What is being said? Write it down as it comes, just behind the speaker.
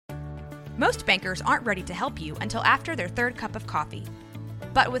Most bankers aren't ready to help you until after their third cup of coffee.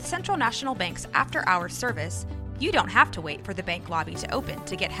 But with Central National Bank's after-hours service, you don't have to wait for the bank lobby to open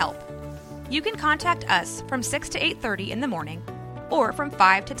to get help. You can contact us from 6 to 8:30 in the morning or from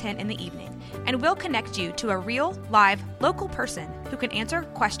 5 to 10 in the evening, and we'll connect you to a real, live, local person who can answer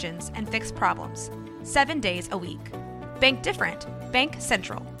questions and fix problems 7 days a week. Bank different. Bank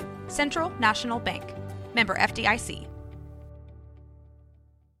Central. Central National Bank. Member FDIC.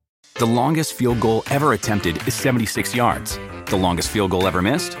 The longest field goal ever attempted is 76 yards. The longest field goal ever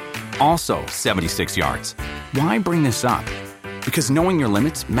missed? Also 76 yards. Why bring this up? Because knowing your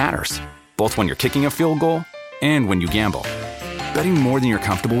limits matters, both when you're kicking a field goal and when you gamble. Betting more than you're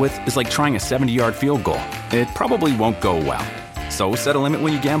comfortable with is like trying a 70-yard field goal. It probably won't go well. So set a limit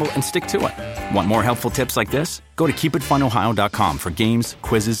when you gamble and stick to it. Want more helpful tips like this? Go to keepitfunohio.com for games,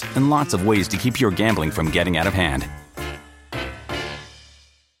 quizzes, and lots of ways to keep your gambling from getting out of hand.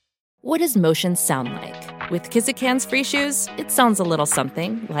 What does motion sound like? With Kizikans free shoes, it sounds a little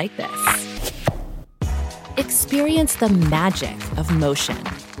something like this. Experience the magic of motion.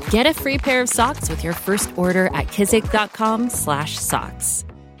 Get a free pair of socks with your first order at kizik.com/socks.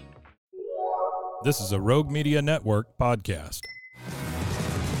 This is a Rogue Media Network podcast.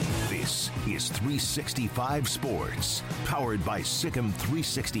 This is 365 Sports, powered by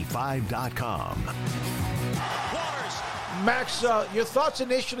Sikkim365.com. Max, your thoughts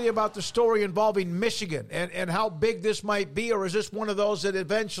initially about the story involving Michigan and how big this might be, or is this one of those that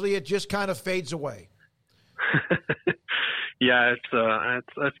eventually it just kind of fades away? Yeah, it's the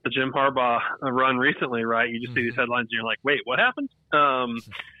Jim Harbaugh run recently, right? You just see these headlines and you're like, wait, what happened?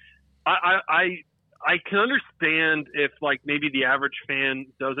 I can understand if like maybe the average fan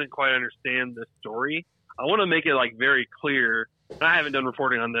doesn't quite understand this story. I want to make it like very clear. And I haven't done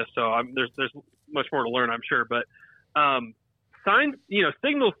reporting on this, so there's much more to learn, I'm sure. But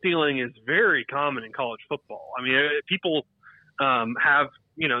signal stealing is very common in college football. I mean, people have,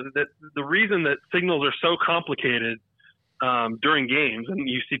 the reason that signals are so complicated during games, and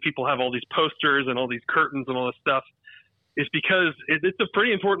you see people have all these posters and all these curtains and all this stuff, is because it's a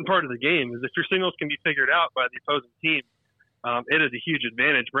pretty important part of the game. Is if your signals can be figured out by the opposing team, it is a huge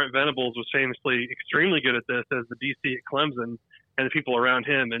advantage. Brent Venables was famously extremely good at this as the DC at Clemson and the people around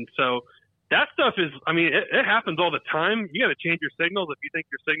him. And so that stuff is, I mean, it happens all the time. You got to change your signals if you think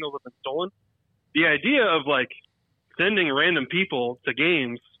your signals have been stolen. The idea of like sending random people to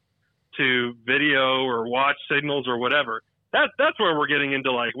games to video or watch signals or whatever, that's where we're getting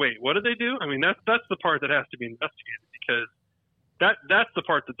into like, wait, what did they do? I mean, that's the part that has to be investigated, because that's the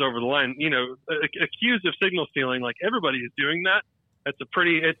part that's over the line. Accused of signal stealing, like everybody is doing that. It's an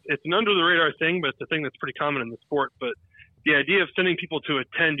under the radar thing, but it's a thing that's pretty common in the sport. But the idea of sending people to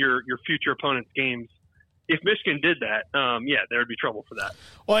attend your future opponent's games, if Michigan did that, there would be trouble for that.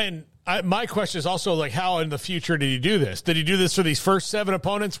 Well, and my question is also like, how in the future did he do this? Did he do this for these first 7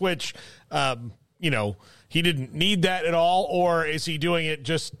 opponents, which, he didn't need that at all? Or is he doing it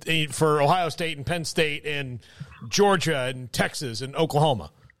just for Ohio State and Penn State and Georgia and Texas and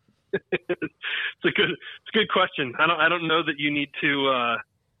Oklahoma? It's a good question. I don't know that you need to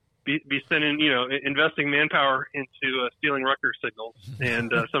be sending, investing manpower into stealing Rutgers signals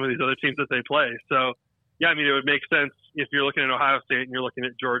and some of these other teams that they play. So, yeah, I mean, it would make sense if you're looking at Ohio State and you're looking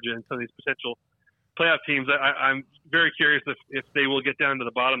at Georgia and some of these potential playoff teams. I'm very curious if they will get down to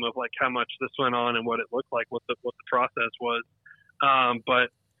the bottom of like how much this went on and what it looked like, what the process was. But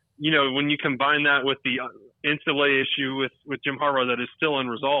when you combine that with the NCAA issue with Jim Harbaugh that is still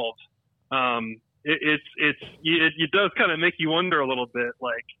unresolved, it does kind of make you wonder a little bit,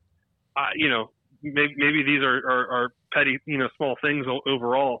 like, maybe these are petty, small things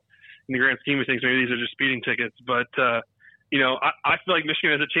overall in the grand scheme of things. Maybe these are just speeding tickets, but I feel like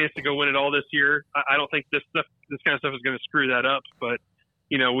Michigan has a chance to go win it all this year. I don't think this kind of stuff is going to screw that up, but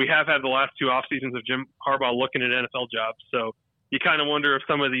we have had the last 2 off seasons of Jim Harbaugh looking at NFL jobs, so you kind of wonder if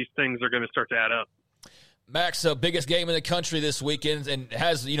some of these things are going to start to add up. Max, biggest game in the country this weekend, and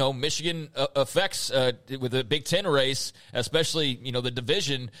has, Michigan effects with the Big Ten race, especially, the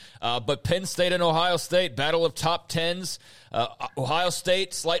division. But Penn State and Ohio State, battle of top tens. Ohio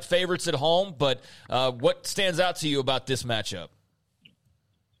State, slight favorites at home, but what stands out to you about this matchup?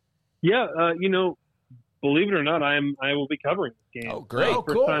 Yeah, believe it or not, I will be covering this game. Oh, great.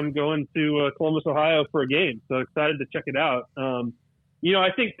 First time going to Columbus, Ohio for a game, so excited to check it out. I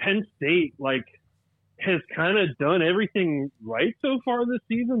think Penn State, has kind of done everything right so far this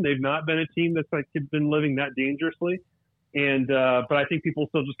season. They've not been a team that's been living that dangerously. And, but I think people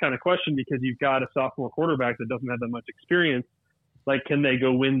still just kind of question, because you've got a sophomore quarterback that doesn't have that much experience. Like, can they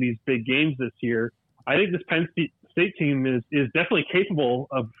go win these big games this year? I think this Penn State team is definitely capable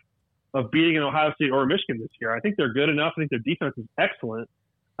of beating an Ohio State or Michigan this year. I think they're good enough. I think their defense is excellent.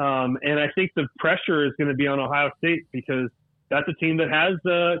 And I think the pressure is going to be on Ohio State because that's a team that has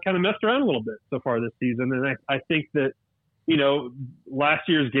kind of messed around a little bit so far this season. And I think that, last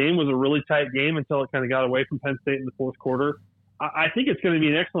year's game was a really tight game until it kind of got away from Penn State in the fourth quarter. I think it's going to be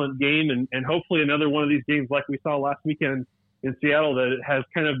an excellent game and hopefully another one of these games like we saw last weekend in Seattle that it has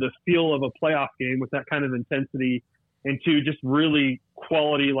kind of the feel of a playoff game with that kind of intensity and two just really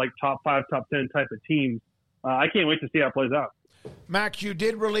quality, like top 5, top 10 type of teams. I can't wait to see how it plays out. Max, you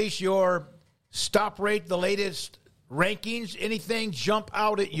did release your stop rate, the latest rankings. Anything jump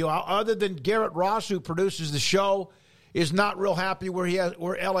out at you other than Garrett Ross, who produces the show, is not real happy where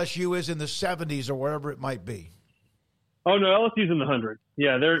LSU is in the 70s or wherever it might be? Oh, no, LSU's in the 100s.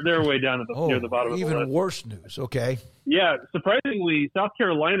 Yeah, they're way down near the bottom of the list. Even worse news, okay. Yeah, surprisingly, South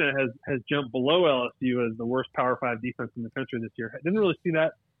Carolina has jumped below LSU as the worst Power 5 defense in the country this year. I didn't really see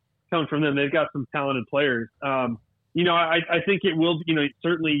that coming from them. They've got some talented players. I think it will,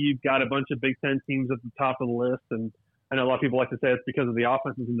 certainly you've got a bunch of Big Ten teams at the top of the list, and I know a lot of people like to say it's because of the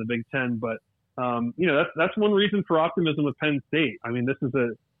offenses in the Big Ten, but, that's one reason for optimism with Penn State. I mean, this is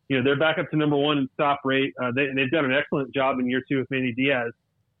they're back up to number 1 in stop rate. They've done an excellent job in year 2 with Manny Diaz.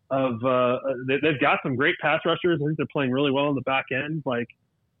 They've got some great pass rushers. I think they're playing really well on the back end. Like,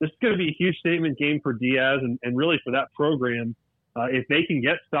 this is going to be a huge statement game for Diaz and really for that program. If they can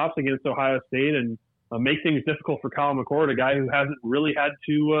get stops against Ohio State and make things difficult for Kyle McCord, a guy who hasn't really had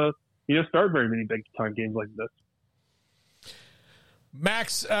to start very many big time games like this.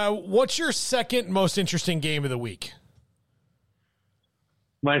 Max, what's your second most interesting game of the week?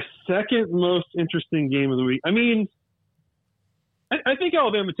 My second most interesting game of the week. I mean, I think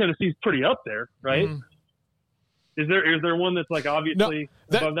Alabama-Tennessee is pretty up there, right? Mm-hmm. Is there one that's like obviously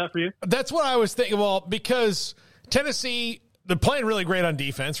above that for you? That's what I was thinking. Well, because Tennessee, they're playing really great on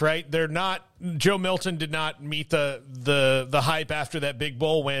defense, right? They're not. Joe Milton did not meet the hype after that big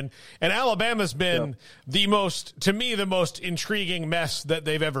bowl win, and Alabama's been the most intriguing mess that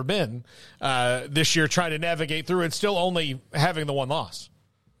they've ever been this year, trying to navigate through and still only having the one loss.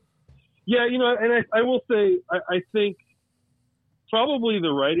 Yeah, and I will say, I think probably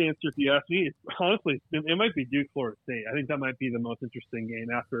the right answer, if you ask me, is honestly, it might be Duke, Florida State. I think that might be the most interesting game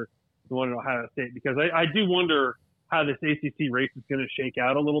after the one at Ohio State, because I do wonder how this ACC race is going to shake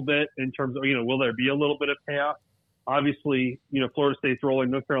out a little bit in terms of, will there be a little bit of chaos? Obviously, Florida State's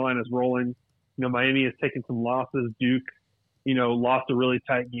rolling, North Carolina's rolling, Miami has taken some losses. Duke, lost a really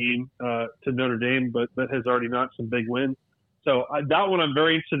tight game to Notre Dame, but has already notched some big wins. So that one I'm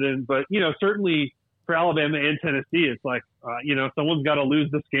very interested in, but, certainly for Alabama and Tennessee, it's like, someone's got to lose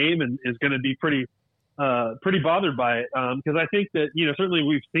this game and is going to be pretty bothered by it. Because I think that, certainly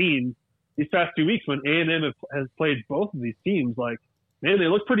we've seen these past 2 weeks when A&M has played both of these teams, like, man, they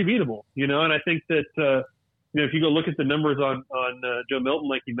look pretty beatable, and I think that, if you go look at the numbers on Joe Milton,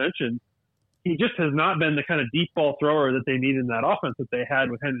 like you mentioned, he just has not been the kind of deep ball thrower that they need in that offense that they had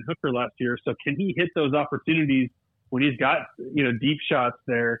with Hendon Hooker last year. So can he hit those opportunities when he's got, deep shots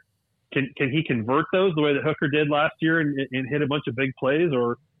there? Can he convert those the way that Hooker did last year and hit a bunch of big plays,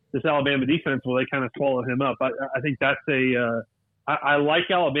 or this Alabama defense, will they kind of swallow him up? I think that's I like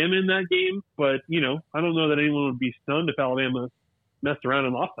Alabama in that game, but, I don't know that anyone would be stunned if Alabama messed around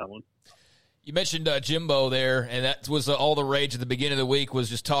and lost that one. You mentioned Jimbo there, and that was all the rage at the beginning of the week was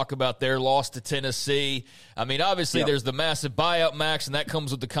just talk about their loss to Tennessee. I mean, obviously there's the massive buyout, Max, and that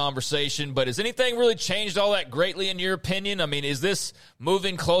comes with the conversation. But has anything really changed all that greatly in your opinion? I mean, is this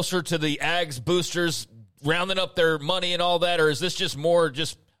moving closer to the Ags boosters rounding up their money and all that, or is this just more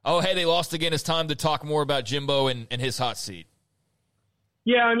oh, hey, they lost again, it's time to talk more about Jimbo and his hot seat?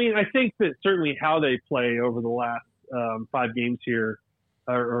 Yeah, I mean, I think that certainly how they play over the last 5 games here,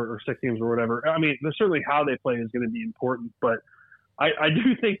 or 6 games or whatever. I mean, certainly how they play is going to be important, but I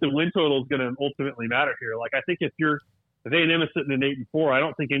do think the win total is going to ultimately matter here. Like, I think if A&M is sitting at 8-4, I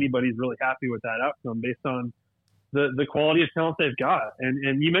don't think anybody's really happy with that outcome based on the quality of talent they've got.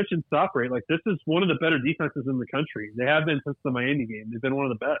 And you mentioned stop rate. Like, this is one of the better defenses in the country. They have been since the Miami game. They've been one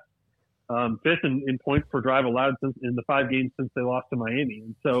of the best. 5th in points per drive allowed in the 5 games since they lost to Miami.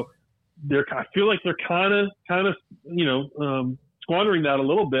 And so I feel like they're kind of squandering that a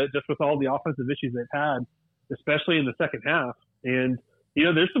little bit just with all the offensive issues they've had, especially in the second half. And,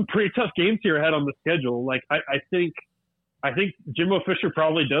 there's some pretty tough games here ahead on the schedule. Like, I think Jimbo Fisher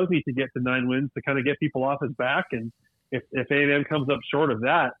probably does need to get to 9 wins to kind of get people off his back. And if A&M comes up short of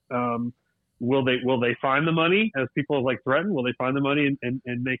that, will they find the money, as people like threatened? Will they find the money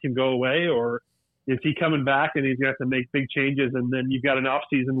and make him go away? Or is he coming back and he's going to have to make big changes? And then you've got an off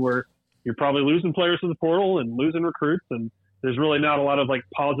season where you're probably losing players to the portal and losing recruits. And there's really not a lot of like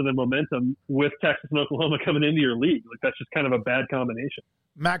positive momentum with Texas and Oklahoma coming into your league. Like that's just kind of a bad combination.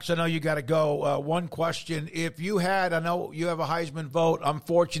 Max, I know you got to go. One question. If you had, I know you have a Heisman vote. I'm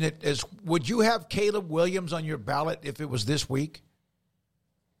fortunate. Would you have Caleb Williams on your ballot if it was this week?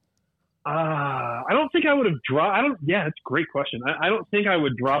 I don't think I would have dropped. Yeah, it's a great question. I don't think I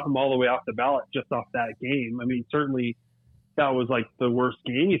would drop him all the way off the ballot just off that game. I mean, certainly that was like the worst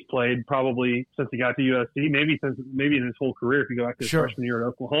game he's played probably since he got to USC, maybe in his whole career if you go back to his freshman year at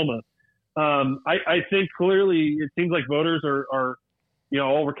Oklahoma. I think clearly it seems like voters are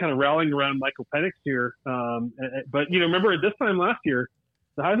all we're kind of rallying around Michael Penix here. But remember at this time last year,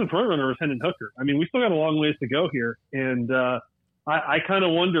 the Heisman frontrunner was Hendon Hooker. I mean, we still got a long ways to go here, and I kind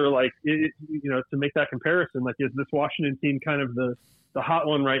of wonder, like, to make that comparison, like, is this Washington team kind of the hot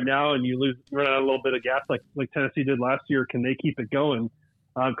one right now, and you run out a little bit of gas like Tennessee did last year? Can they keep it going?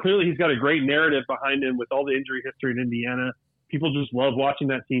 Clearly, he's got a great narrative behind him with all the injury history in Indiana. People just love watching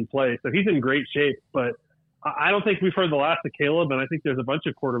that team play, so he's in great shape. But I don't think we've heard the last of Caleb, and I think there's a bunch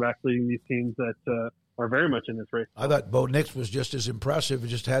of quarterbacks leading these teams that are very much in this race. I thought Bo Nix was just as impressive. He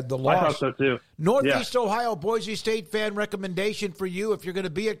just had the loss. I thought so, too. Northeast Ohio Boise State fan recommendation for you. If you're going to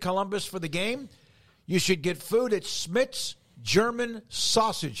be at Columbus for the game, you should get food at Smith's German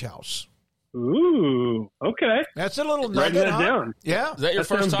Sausage House. Ooh, okay. That's a little nugget, Writing that down. Yeah. Is that your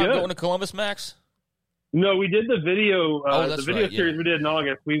first time going to Columbus, Max? No, we did the video. Right, series we did in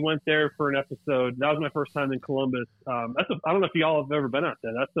August. We went there for an episode. That was my first time in Columbus. I don't know if y'all have ever been out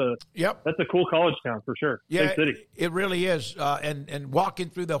there. That's a cool college town for sure. Yeah, big city. It really is. And walking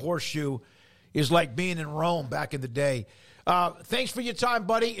through the horseshoe is like being in Rome back in the day. Thanks for your time,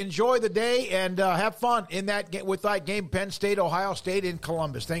 buddy. Enjoy the day and have fun in with that game, Penn State, Ohio State in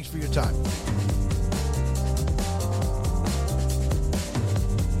Columbus. Thanks for your time.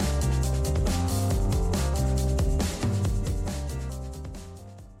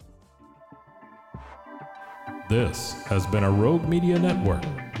 This has been a Rogue Media Network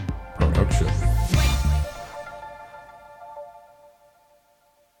production.